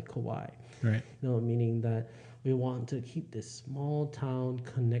Kauai, Kauai. Right. Meaning that we want to keep this small town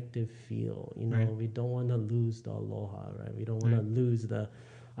connective feel. Right. We don't want to lose the aloha, right? We don't want to lose the.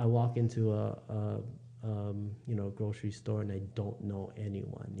 I walk into a grocery store and I don't know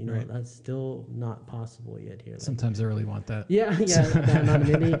anyone. Right. That's still not possible yet here. Sometimes I really want that. Yeah, that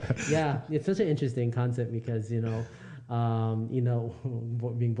anonymity. Yeah, it's such an interesting concept because being born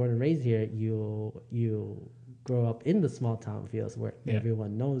and raised here, you grow up in the small town feels where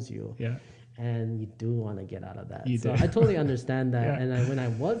everyone knows you. Yeah. And you do want to get out of that. You so do. I totally understand that. Yeah. And when I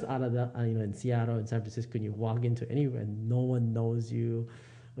was out of that, in Seattle and San Francisco, and you walk into anywhere and no one knows you,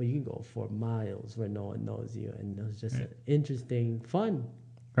 or you can go for miles where no one knows you. And it was just an interesting, fun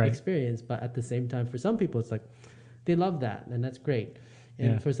experience. But at the same time, for some people, it's like they love that, and that's great.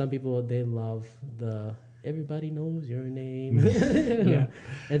 And for some people, they love everybody knows your name. Yeah.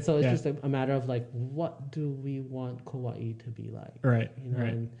 And so it's just a matter of like, what do we want Kauai to be like? Right.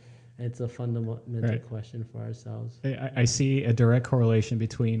 And it's a fundamental question for ourselves. I see a direct correlation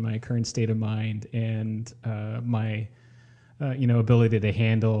between my current state of mind and my ability to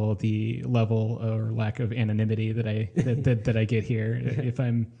handle the level or lack of anonymity that I get here. If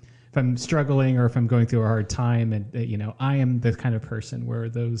I'm struggling or if I'm going through a hard time, and I am the kind of person where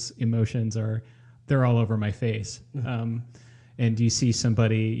those emotions they're all over my face. And you see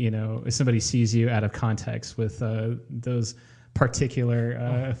somebody, if somebody sees you out of context with those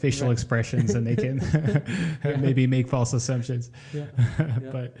particular facial expressions, and they can maybe make false assumptions. Yeah.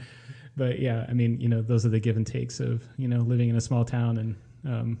 But yeah, I mean, those are the give and takes of, living in a small town, and,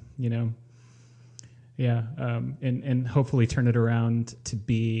 and hopefully turn it around to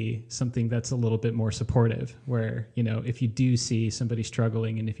be something that's a little bit more supportive, where, if you do see somebody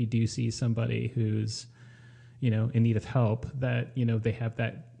struggling, and if you do see somebody who's, in need of help, that, they have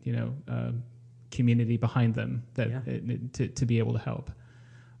that, community behind them to be able to help.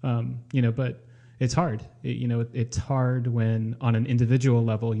 But it's hard. It's hard when on an individual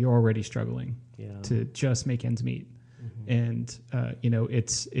level you're already struggling to just make ends meet, and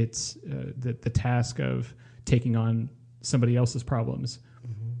it's the task of taking on somebody else's problems.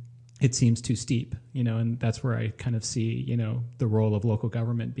 It seems too steep, and that's where I kind of see the role of local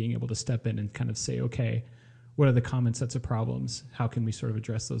government being able to step in and kind of say, okay, what are the common sets of problems? How can we sort of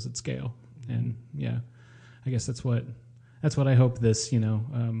address those at scale? And I guess that's what I hope this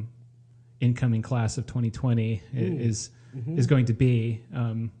incoming class of 2020 is going to be.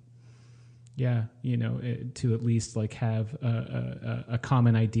 To at least like have a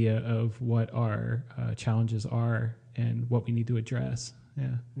common idea of what our challenges are and what we need to address.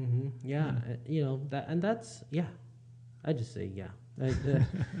 I just say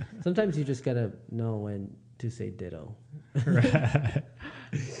sometimes you just gotta know when to say ditto. Right.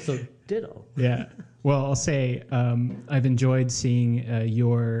 So ditto. Yeah. Well, I'll say I've enjoyed seeing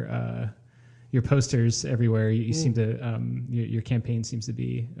your posters everywhere. You seem to your campaign seems to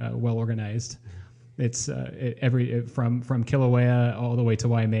be well organized. It's from Kilauea all the way to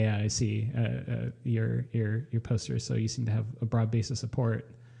Waimea. I see your posters, so you seem to have a broad base of support.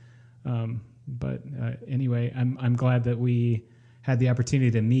 But anyway, I'm glad that we had the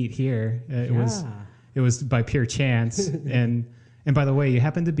opportunity to meet here. It was by pure chance, and by the way, you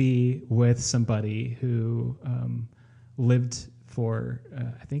happened to be with somebody who lived for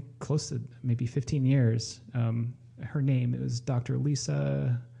I think close to maybe 15 years. Her name is Dr.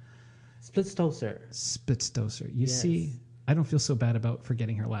 Lisa Spitzdoser. You see, I don't feel so bad about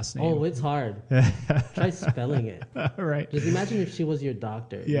forgetting her last name. Oh, it's hard. Try spelling it. Right. Just imagine if she was your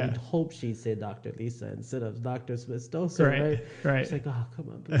doctor. Yeah. You'd hope she'd say Dr. Lisa instead of Dr. Spitzdoser, right? It's like, oh, come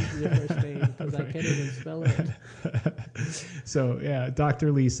on, please use your first name because I can't even spell it. So,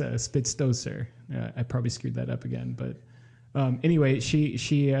 Dr. Lisa Spitzdoser. I probably screwed that up again, but anyway, she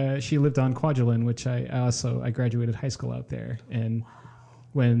lived on Kwajalein, which I graduated high school out there, and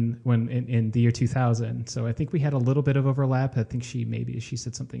when in the year 2000. So I think we had a little bit of overlap. I think she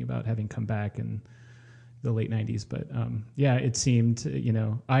said something about having come back in the late 90s. But it seemed,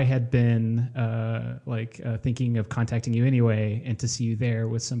 I had been thinking of contacting you anyway, and to see you there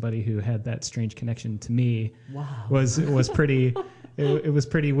with somebody who had that strange connection to me was pretty. It was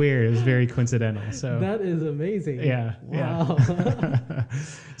pretty weird. It was very coincidental. So that is amazing. Yeah. Wow. Yeah.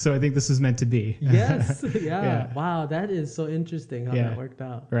 So I think this was meant to be. Yes. Yeah. Wow. That is so interesting how that worked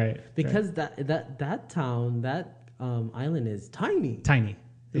out. Right. Because that town, that island is tiny. Tiny.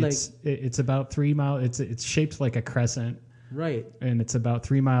 It's about 3 miles. It's shaped like a crescent. Right. And it's about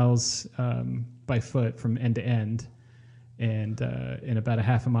 3 miles by foot from end to end. and about a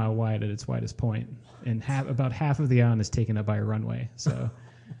half a mile wide at its widest point, and about half of the island is taken up by a runway. So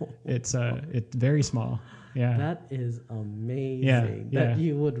it's very small. Yeah, that is amazing. Yeah, that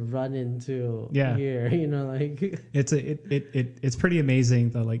you would run into here. Like it's pretty amazing.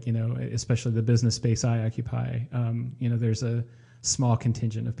 That especially the business space I occupy. There's a small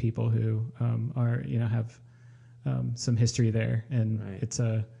contingent of people who are have some history there, and right. it's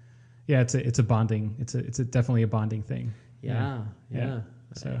a bonding. It's definitely a bonding thing. Yeah.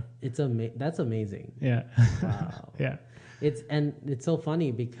 So that's amazing. Yeah. Wow. Yeah. It's so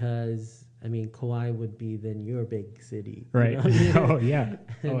funny because Kauai would be then your big city, right? Oh yeah.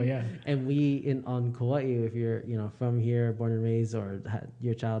 And we on Kauai, if you're from here, born and raised, or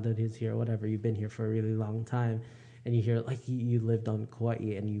your childhood is here, or whatever, you've been here for a really long time, and you hear like you lived on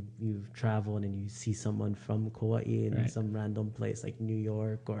Kauai and you've traveled and you see someone from Kauai in right. some random place like New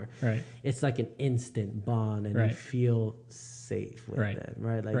York, or right. it's like an instant bond, and right. you feel safe with right. them,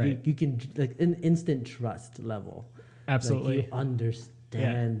 right? Like right. you can like an instant trust level. Absolutely. Like you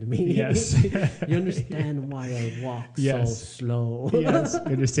understand me. Yes. You understand why I walk so slow. Yes.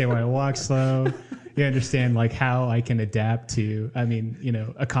 You understand why I walk slow. You understand like how I can adapt to,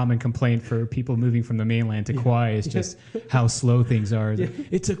 a common complaint for people moving from the mainland to Kauai is just how slow things are. Yeah.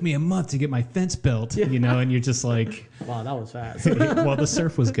 It took me a month to get my fence built, and you're just like, wow, that was fast. Well, the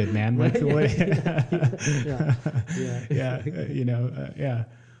surf was good, man. Like,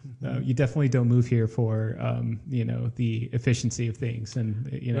 you definitely don't move here for the efficiency of things, and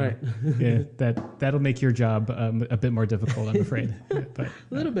that'll make your job a bit more difficult, I'm afraid. But a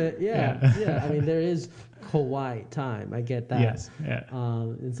little bit, yeah. There is Kauai time. I get that. Yes, yeah.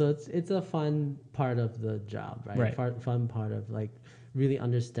 And so it's a fun part of the job, right? Fun part of like really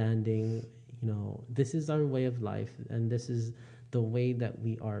understanding. This is our way of life, and this is the way that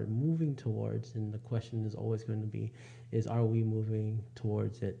we are moving towards. And the question is always going to be, are we moving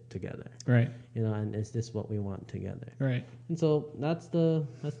towards it together? Right. And is this what we want together? Right. And so that's the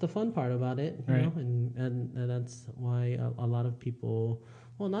fun part about it, right. and that's why a lot of people,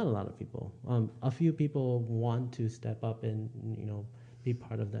 well, not a lot of people, a few people want to step up and be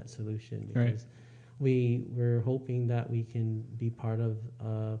part of that solution, because we're hoping that we can be part of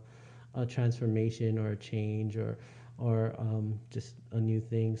a transformation or a change or just a new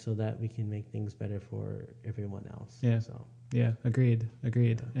thing, so that we can make things better for everyone else. Yeah. So. Yeah. Agreed.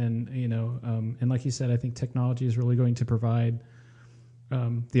 Yeah. And and like you said, I think technology is really going to provide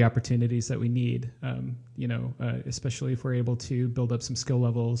the opportunities that we need. Especially if we're able to build up some skill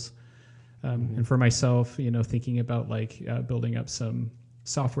levels. And for myself, thinking about building up some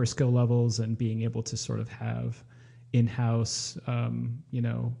software skill levels and being able to sort of have in-house,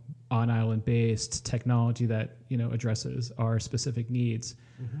 on-island based technology that addresses our specific needs.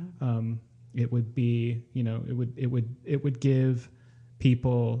 It would be, it would give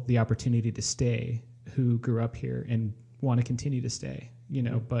people the opportunity to stay who grew up here and want to continue to stay,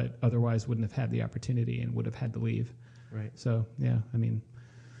 but otherwise wouldn't have had the opportunity and would have had to leave. Right. So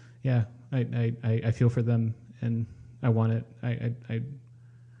I feel for them, and I want it. I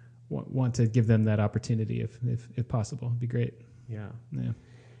want to give them that opportunity if possible. It'd be great. Yeah. Yeah.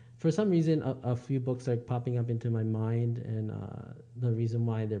 For some reason, a few books are popping up into my mind, and the reason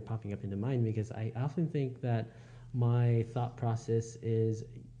why they're popping up into mind, because I often think that my thought process is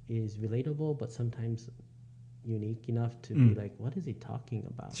relatable, but sometimes unique enough to be like, what is he talking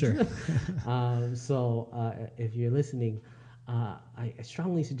about? Sure. So if you're listening, I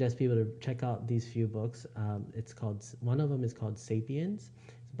strongly suggest people to check out these few books. One of them is called Sapiens.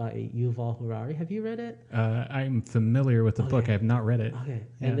 By Yuval Harari. Have you read it? I'm familiar with the book. I have not read it. Okay.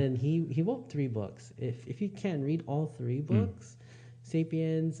 Yeah. And then he wrote 3 books. If you can read all 3 books,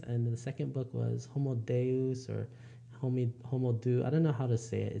 Sapiens, and the second book was Homo Deus or Homo Deus. I don't know how to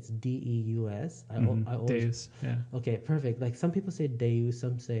say it. It's Deus. I always, Deus. Yeah. Okay, perfect. Like some people say Deus,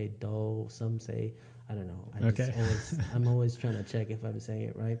 some say Do, some say I don't know. I'm always trying to check if I'm saying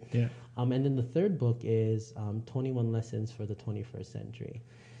it right. Yeah. And then the third book is 21 Lessons for the 21st Century.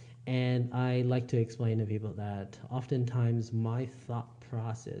 And I like to explain to people that oftentimes my thought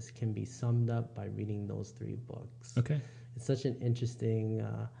process can be summed up by reading those 3 books. Okay. It's such an interesting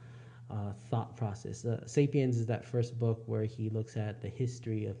thought process. Sapiens is that first book where he looks at the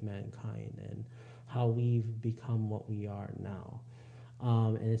history of mankind and how we've become what we are now.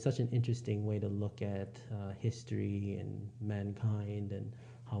 And it's such an interesting way to look at history and mankind and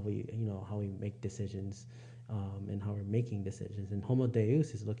how we make decisions and how we're making decisions. And Homo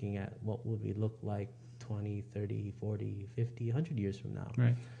Deus is looking at what would we look like 20, 30, 40, 50, 100 years from now.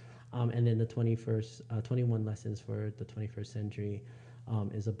 Right. And then the 21 Lessons for the 21st Century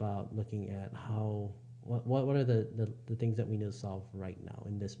is about looking at how what are the things that we need to solve right now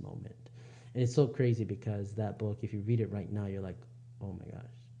in this moment? And it's so crazy because that book, if you read it right now, you're like, oh my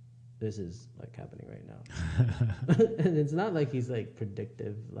gosh, this is like happening right now. And it's not like he's like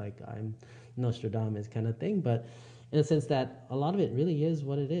predictive, like I'm Nostradamus kind of thing, but in a sense that a lot of it really is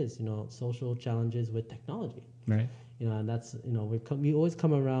what it is, social challenges with technology. Right. And that's, we always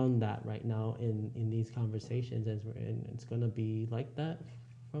come around that right now in these conversations, and it's going to be like that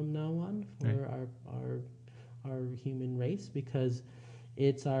from now on for our human race, because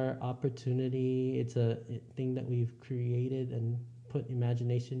it's our opportunity. It's a thing that we've created and put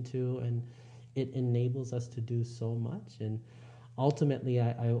imagination to, and it enables us to do so much. And ultimately,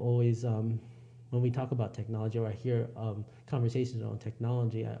 I always, when we talk about technology, or I hear conversations on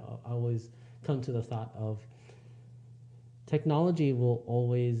technology, I always come to the thought of technology will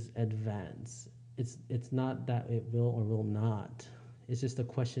always advance. It's not that it will or will not. It's just a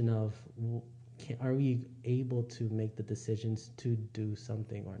question of are we able to make the decisions to do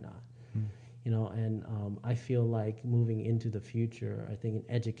something or not? And I feel like moving into the future, I think in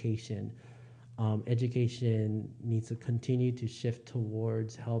education needs to continue to shift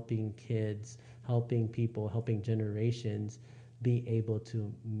towards helping kids, helping people, helping generations be able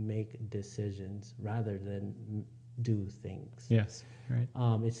to make decisions rather than do things. Yes, right.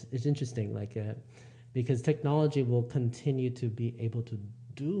 It's interesting, like because technology will continue to be able to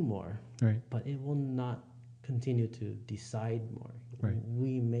do more, right, but it will not continue to decide more. Right.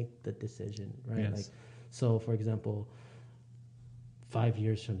 We make the decision, right? Yes. Like, so for example, 5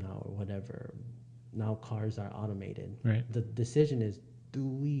 years from now or whatever, now cars are automated. Right. The decision is, do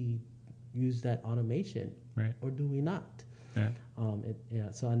we use that automation, right, or do we not? Yeah.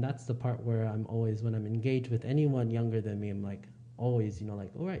 So, and that's the part where I'm always, when I'm engaged with anyone younger than me, I'm like, always,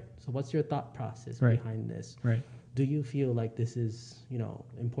 like, all right, so what's your thought process behind this? Right. Do you feel like this is,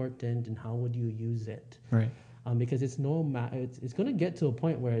 important, and how would you use it? Right. Because it's it's going to get to a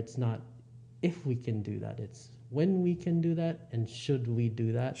point where it's not if we can do that, it's when we can do that, and should we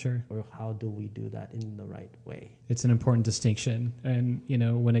do that? Sure. Or how do we do that in the right way? It's an important distinction. And,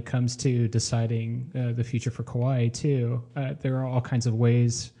 when it comes to deciding the future for Kauai, too, there are all kinds of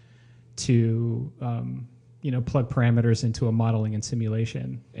ways to, plug parameters into a modeling and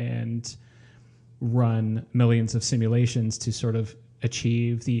simulation and run millions of simulations to sort of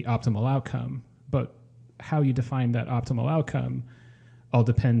achieve the optimal outcome. But how you define that optimal outcome all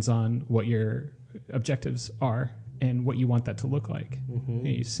depends on what your objectives are and what you want that to look like.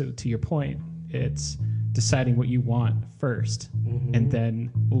 Mm-hmm. So to your point, it's deciding what you want first, mm-hmm. and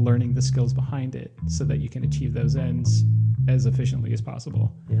then learning the skills behind it so that you can achieve those ends as efficiently as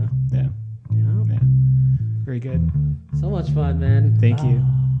possible. Yeah. Very good. So much fun, man. Thank you.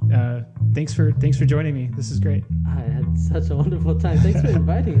 Thanks for joining me. This is great. I had such a wonderful time. Thanks for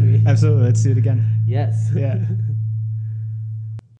inviting me. Absolutely. Let's do it again. Yes. Yeah.